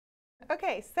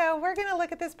Okay, so we're going to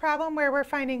look at this problem where we're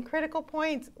finding critical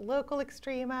points, local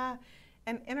extrema,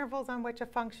 and intervals on which a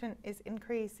function is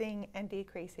increasing and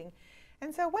decreasing.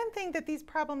 And so one thing that these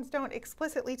problems don't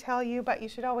explicitly tell you, but you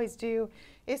should always do,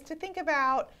 is to think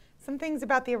about some things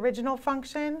about the original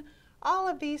function. All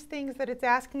of these things that it's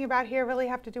asking about here really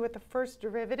have to do with the first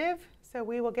derivative, so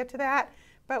we will get to that.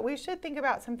 But we should think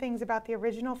about some things about the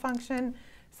original function,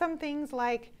 some things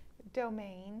like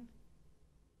domain.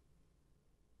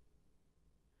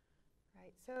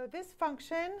 So this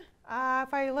function,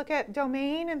 if I look at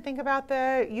domain and think about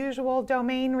the usual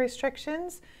domain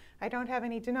restrictions, I don't have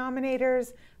any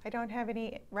denominators, I don't have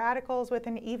any radicals with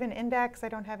an even index, I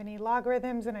don't have any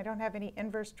logarithms, and I don't have any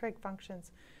inverse trig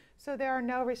functions. So there are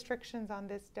no restrictions on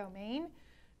this domain.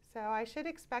 So I should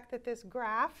expect that this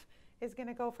graph is going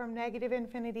to go from negative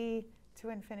infinity to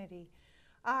infinity.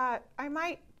 I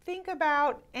might think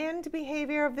about end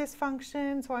behavior of this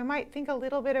function, so I might think a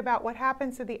little bit about what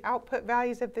happens to the output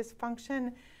values of this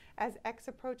function as x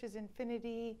approaches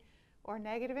infinity or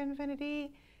negative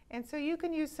infinity. And so you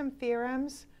can use some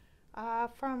theorems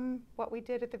from what we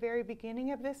did at the very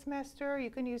beginning of this semester.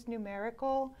 You can use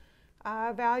numerical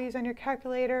values on your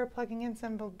calculator, plugging in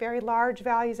some very large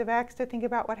values of x to think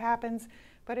about what happens.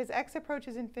 But as x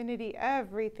approaches infinity,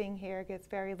 everything here gets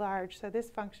very large. So this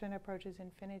function approaches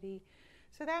infinity.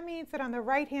 So that means that on the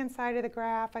right-hand side of the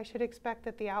graph, I should expect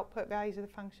that the output values of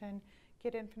the function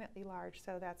get infinitely large.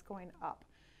 So that's going up.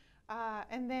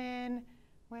 And then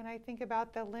when I think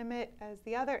about the limit as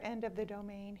the other end of the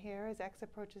domain here, as x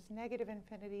approaches negative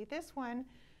infinity, this one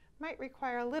might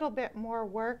require a little bit more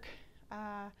work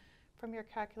from your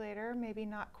calculator, maybe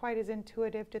not quite as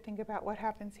intuitive to think about what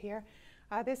happens here.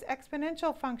 This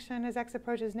exponential function, as x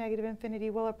approaches negative infinity,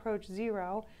 will approach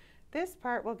 0. This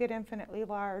part will get infinitely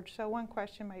large, so one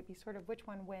question might be sort of which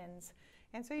one wins.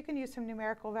 And so you can use some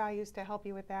numerical values to help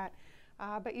you with that.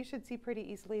 But you should see pretty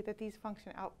easily that these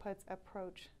function outputs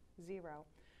approach 0.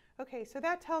 Okay, so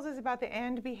that tells us about the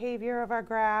end behavior of our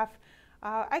graph.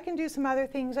 I can do some other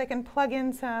things. I can plug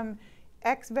in some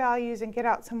x values and get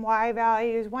out some y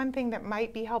values. One thing that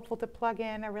might be helpful to plug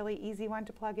in, a really easy one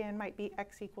to plug in, might be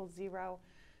x equals 0.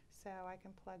 So I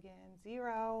can plug in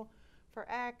 0. For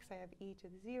x, I have e to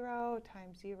the 0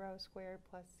 times 0 squared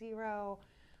plus 0.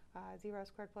 0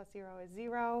 squared plus 0 is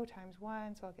 0 times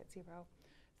 1, so I'll get 0.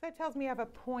 So that tells me I have a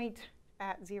point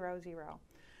at 0, 0.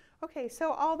 Okay,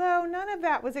 so although none of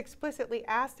that was explicitly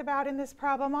asked about in this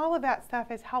problem, all of that stuff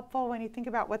is helpful when you think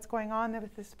about what's going on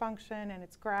with this function and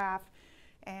its graph,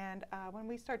 and when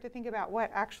we start to think about what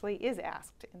actually is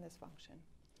asked in this function.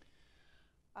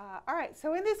 All right,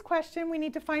 so in this question, we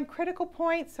need to find critical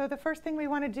points. So the first thing we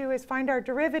want to do is find our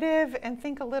derivative and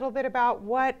think a little bit about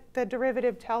what the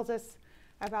derivative tells us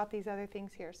about these other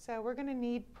things here. So we're going to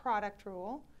need product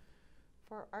rule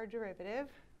for our derivative,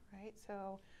 right?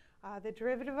 So the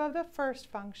derivative of the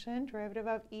first function, derivative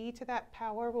of e to that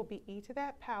power, will be e to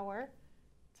that power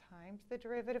times the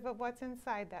derivative of what's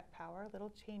inside that power, a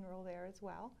little chain rule there as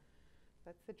well.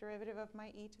 That's the derivative of my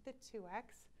e to the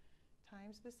 2x.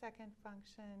 Times the second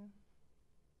function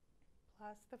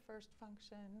plus the first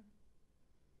function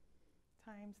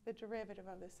times the derivative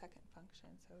of the second function,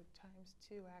 so times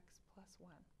 2x plus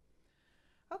 1.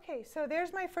 Okay, so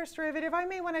there's my first derivative. I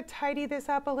may want to tidy this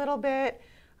up a little bit.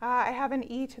 I have an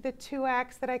e to the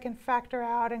 2x that I can factor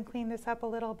out and clean this up a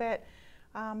little bit.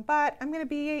 But I'm going to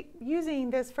be using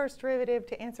this first derivative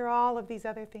to answer all of these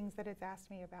other things that it's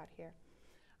asked me about here.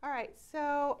 All right,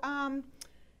 so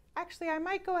actually, I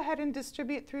might go ahead and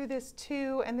distribute through this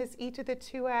 2 and this e to the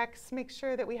 2x, make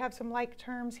sure that we have some like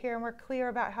terms here and we're clear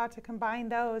about how to combine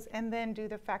those, and then do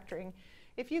the factoring.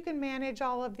 If you can manage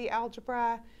all of the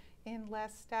algebra in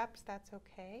less steps, that's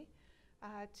okay.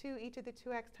 2e to the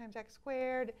 2x times x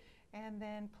squared, and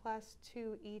then plus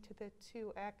 2e to the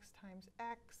 2x times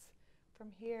x.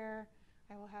 From here,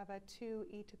 I will have a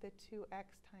 2e to the 2x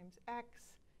times x,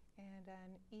 and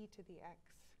an e to the x,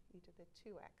 e to the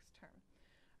 2x term.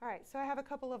 All right, so I have a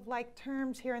couple of like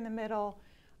terms here in the middle.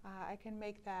 I can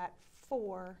make that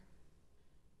 4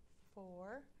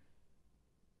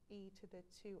 e to the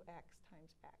 2x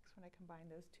times x when I combine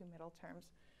those two middle terms.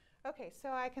 Okay, so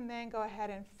I can then go ahead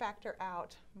and factor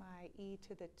out my e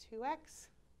to the 2x.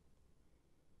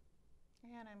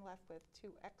 And I'm left with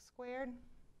 2x squared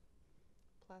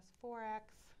plus 4x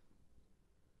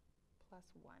plus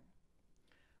 1.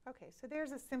 Okay, so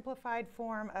there's a simplified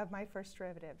form of my first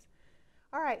derivatives.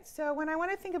 All right, so when I want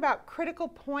to think about critical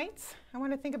points, I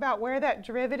want to think about where that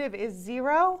derivative is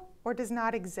 0 or does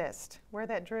not exist. Where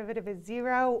that derivative is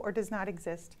 0 or does not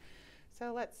exist.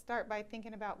 So let's start by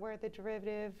thinking about where the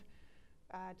derivative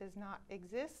does not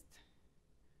exist.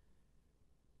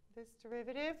 this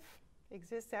derivative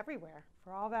exists everywhere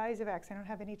for all values of x. I don't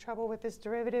have any trouble with this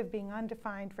derivative being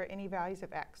undefined for any values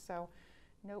of x. So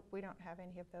nope, we don't have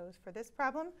any of those for this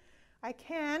problem. I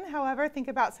can, however, think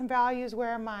about some values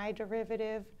where my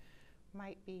derivative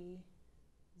might be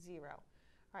 0. All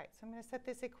right, so I'm going to set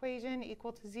this equation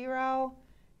equal to 0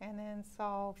 and then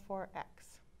solve for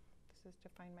x. This is to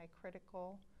find my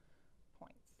critical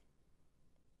points.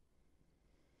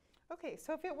 Okay,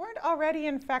 so if it weren't already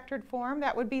in factored form,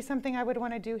 that would be something I would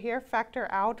want to do here, factor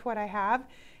out what I have.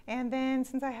 And then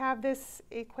since I have this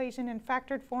equation in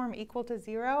factored form equal to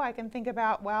 0, I can think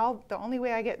about, well, the only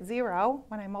way I get 0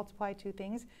 when I multiply two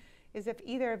things is if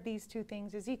either of these two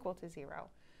things is equal to 0.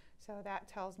 So that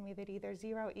tells me that either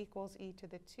 0 equals e to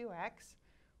the 2x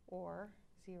or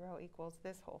 0 equals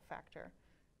this whole factor,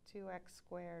 2x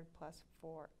squared plus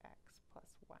 4x plus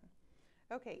 1.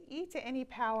 Okay, e to any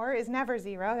power is never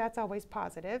 0. That's always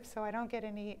positive, so I don't get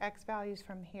any x values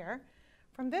from here.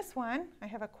 From this one, I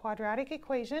have a quadratic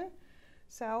equation,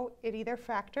 so it either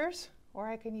factors, or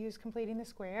I can use completing the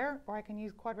square, or I can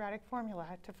use quadratic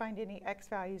formula to find any x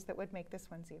values that would make this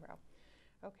one 0.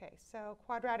 Okay, so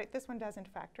quadratic, this one doesn't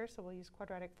factor, so we'll use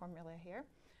quadratic formula here.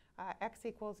 X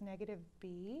equals negative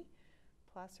b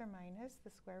plus or minus the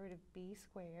square root of b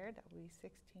squared, that will be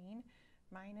 16,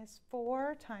 minus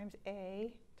 4 times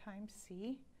a times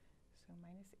c, so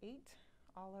minus 8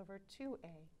 all over 2a.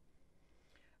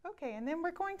 Okay, and then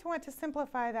we're going to want to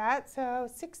simplify that. So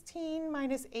 16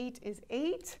 minus 8 is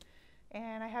 8,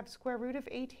 and I have square root of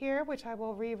 8 here, which I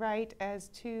will rewrite as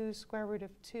 2 square root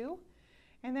of 2.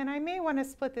 And then I may want to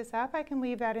split this up. I can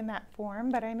leave that in that form,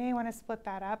 but I may want to split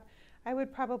that up. I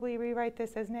would probably rewrite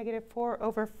this as negative 4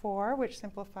 over 4, which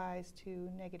simplifies to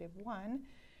negative 1.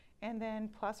 And then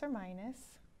plus or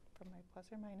minus, from my plus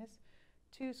or minus,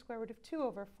 2 square root of 2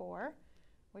 over 4,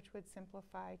 which would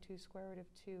simplify to square root of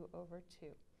 2 over 2.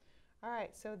 All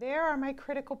right, so there are my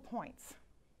critical points.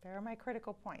 There are my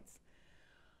critical points.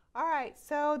 All right,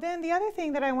 so then the other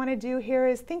thing that I want to do here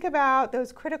is think about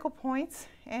those critical points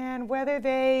and whether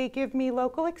they give me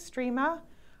local extrema,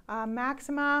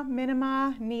 maxima,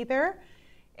 minima, neither,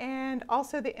 and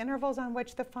also the intervals on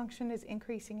which the function is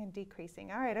increasing and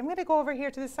decreasing. All right, I'm going to go over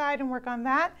here to the side and work on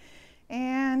that.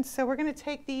 And so we're going to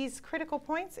take these critical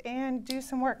points and do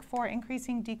some work for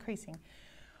increasing, decreasing.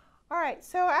 All right,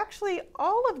 so actually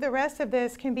all of the rest of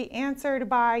this can be answered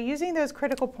by using those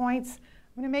critical points.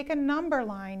 I'm going to make a number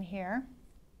line here.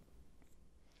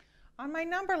 On my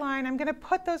number line, I'm going to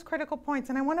put those critical points,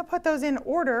 and I want to put those in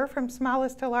order from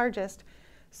smallest to largest.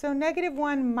 So negative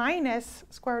 1 minus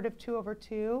square root of 2 over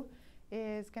 2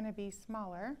 is going to be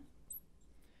smaller.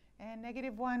 And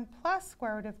negative 1 plus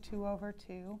square root of 2 over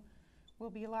 2 will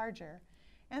be larger.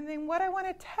 And then what I want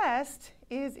to test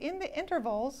is in the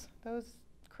intervals, those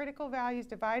critical values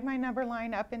divide my number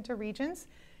line up into regions.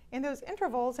 In those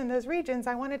intervals, in those regions,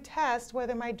 I want to test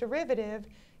whether my derivative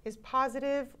is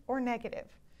positive or negative.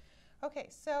 Okay,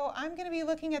 so I'm going to be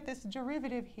looking at this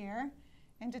derivative here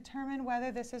and determine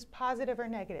whether this is positive or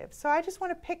negative. So I just want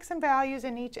to pick some values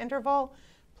in each interval,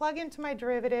 plug into my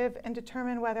derivative, and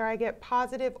determine whether I get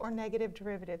positive or negative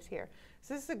derivatives here.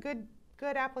 So this is a good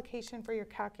application for your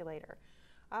calculator.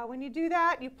 When you do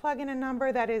that, you plug in a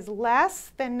number that is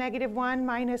less than negative 1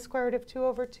 minus square root of 2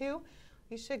 over 2.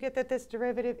 You should get that this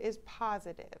derivative is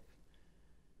positive.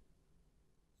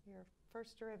 Your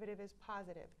first derivative is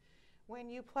positive. When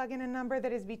you plug in a number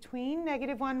that is between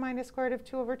negative 1 minus square root of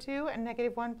 2 over 2 and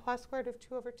negative 1 plus square root of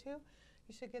 2 over 2, you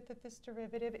should get that this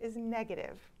derivative is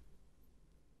negative.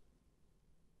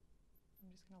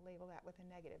 I'm just going to label that with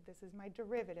a negative. This is my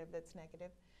derivative that's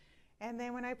negative. And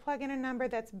then when I plug in a number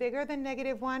that's bigger than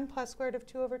negative 1 plus square root of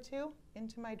 2 over 2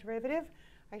 into my derivative,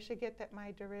 I should get that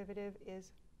my derivative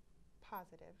is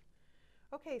positive.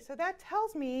 Okay, so that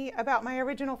tells me about my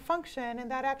original function,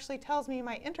 and that actually tells me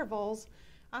my intervals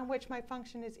on which my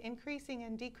function is increasing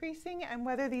and decreasing, and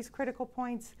whether these critical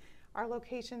points are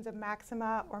locations of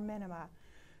maxima or minima.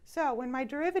 So when my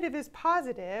derivative is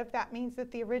positive, that means that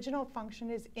the original function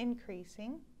is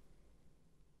increasing.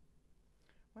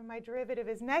 When my derivative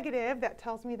is negative, that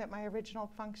tells me that my original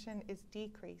function is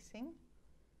decreasing.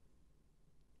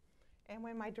 And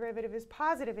when my derivative is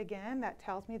positive again, that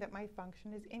tells me that my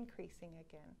function is increasing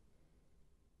again.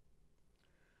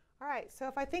 All right, so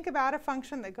if I think about a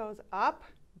function that goes up,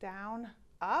 down,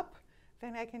 up,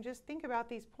 then I can just think about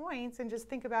these points and just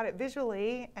think about it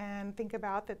visually and think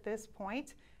about that this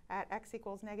point at x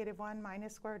equals negative 1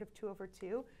 minus square root of 2 over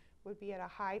 2 would be at a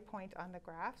high point on the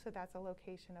graph, so that's a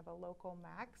location of a local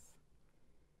max.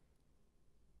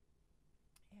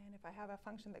 And if I have a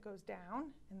function that goes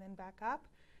down and then back up,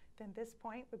 then this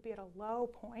point would be at a low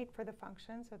point for the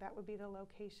function, so that would be the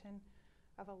location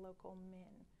of a local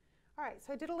min. All right,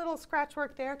 so I did a little scratch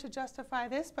work there to justify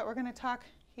this, but we're going to talk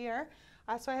here.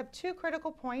 So I have two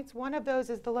critical points. One of those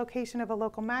is the location of a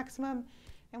local maximum,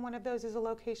 and one of those is a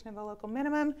location of a local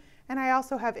minimum. And I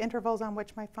also have intervals on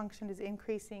which my function is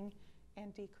increasing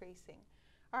and decreasing.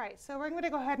 All right, so we're going to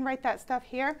go ahead and write that stuff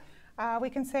here. We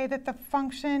can say that the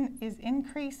function is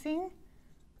increasing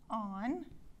on,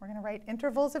 we're going to write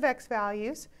intervals of x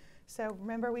values. So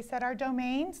remember, we said our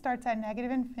domain starts at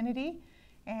negative infinity,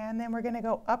 and then we're going to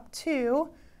go up to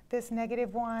this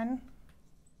 -1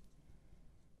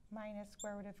 minus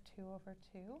square root of 2 over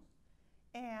 2.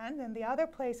 And then the other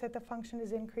place that the function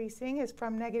is increasing is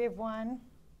from -1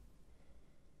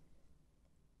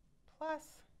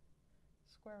 plus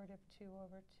square root of 2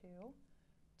 over 2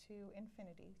 to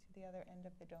infinity, to the other end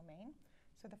of the domain.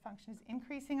 So the function is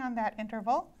increasing on that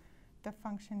interval. The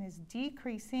function is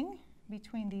decreasing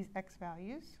between these x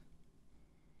values.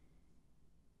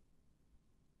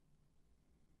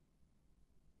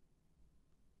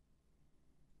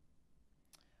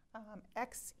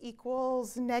 X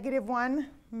equals -1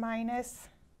 minus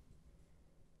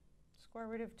square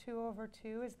root of 2 over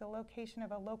 2 is the location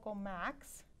of a local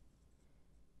max.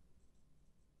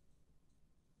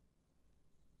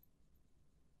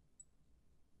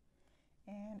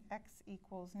 And x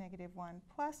equals -1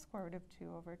 plus square root of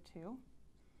 2 over 2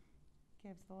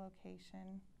 gives the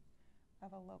location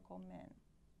of a local min.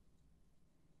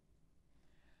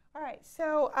 All right,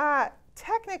 so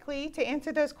technically, to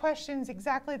answer those questions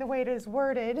exactly the way it is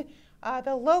worded,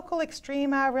 the local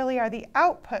extrema really are the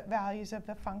output values of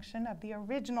the function, of the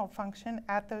original function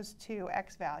at those two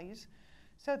x values.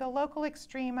 So the local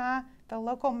extrema, the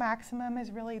local maximum,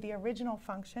 is really the original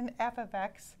function, f of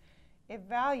x,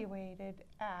 evaluated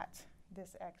at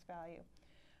this x value.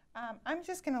 I'm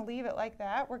just going to leave it like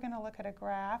that. We're going to look at a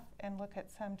graph and look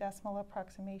at some decimal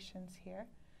approximations here.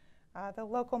 The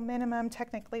local minimum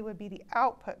technically would be the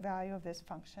output value of this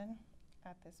function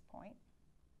at this point.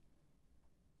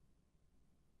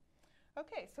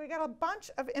 Okay, so we got a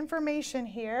bunch of information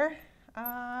here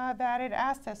that it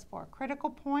asked us for. Critical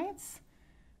points.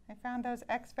 I found those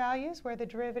x values where the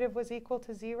derivative was equal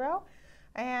to 0.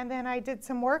 And then I did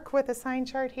some work with a sign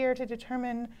chart here to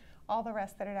determine all the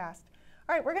rest that it asked.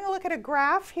 All right, we're going to look at a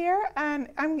graph here.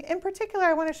 And in particular,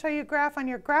 I want to show you a graph on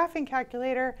your graphing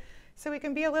calculator so we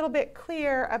can be a little bit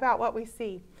clear about what we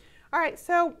see. All right,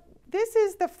 so this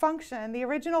is the function, the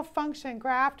original function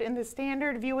graphed in the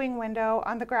standard viewing window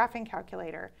on the graphing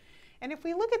calculator. And if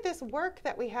we look at this work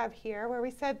that we have here, where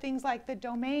we said things like the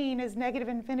domain is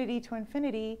 -infinity to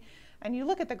infinity, and you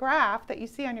look at the graph that you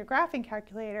see on your graphing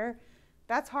calculator,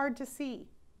 that's hard to see,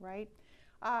 right?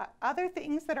 Other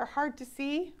things that are hard to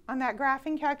see on that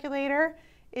graphing calculator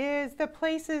is the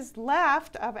places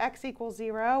left of x equals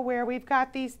 0, where we've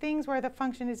got these things where the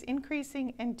function is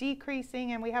increasing and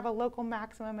decreasing, and we have a local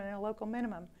maximum and a local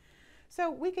minimum. So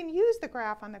we can use the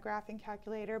graph on the graphing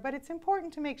calculator, but it's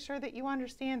important to make sure that you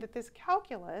understand that this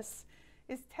calculus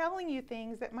is telling you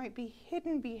things that might be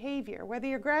hidden behavior. Whether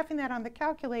you're graphing that on the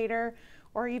calculator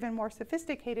or even more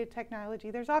sophisticated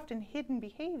technology, there's often hidden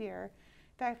behavior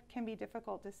that can be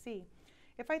difficult to see.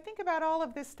 If I think about all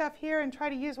of this stuff here and try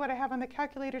to use what I have on the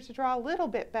calculator to draw a little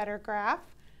bit better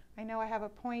graph, I know I have a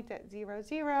point at 0,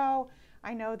 0.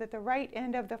 I know that the right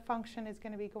end of the function is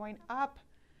going to be going up.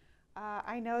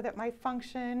 I know that my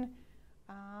function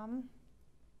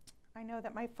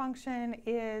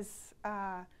is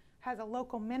has a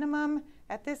local minimum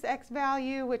at this x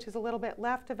value, which is a little bit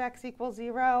left of x equals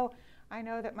 0. I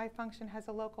know that my function has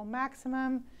a local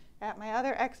maximum at my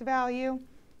other x value,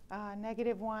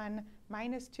 -1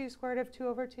 minus 2 square root of 2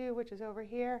 over 2, which is over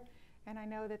here. And I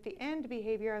know that the end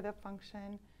behavior of the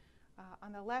function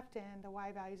on the left end, the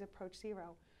y values approach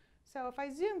 0. So if I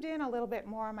zoomed in a little bit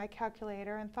more on my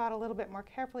calculator and thought a little bit more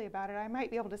carefully about it, I might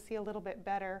be able to see a little bit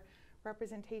better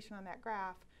representation on that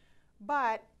graph.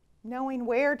 But knowing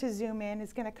where to zoom in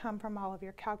is going to come from all of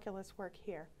your calculus work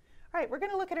here. All right, we're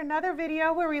going to look at another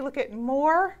video where we look at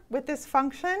more with this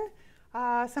function,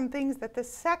 some things that the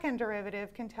second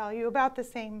derivative can tell you about the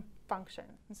same function.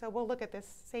 And so we'll look at this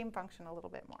same function a little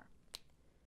bit more.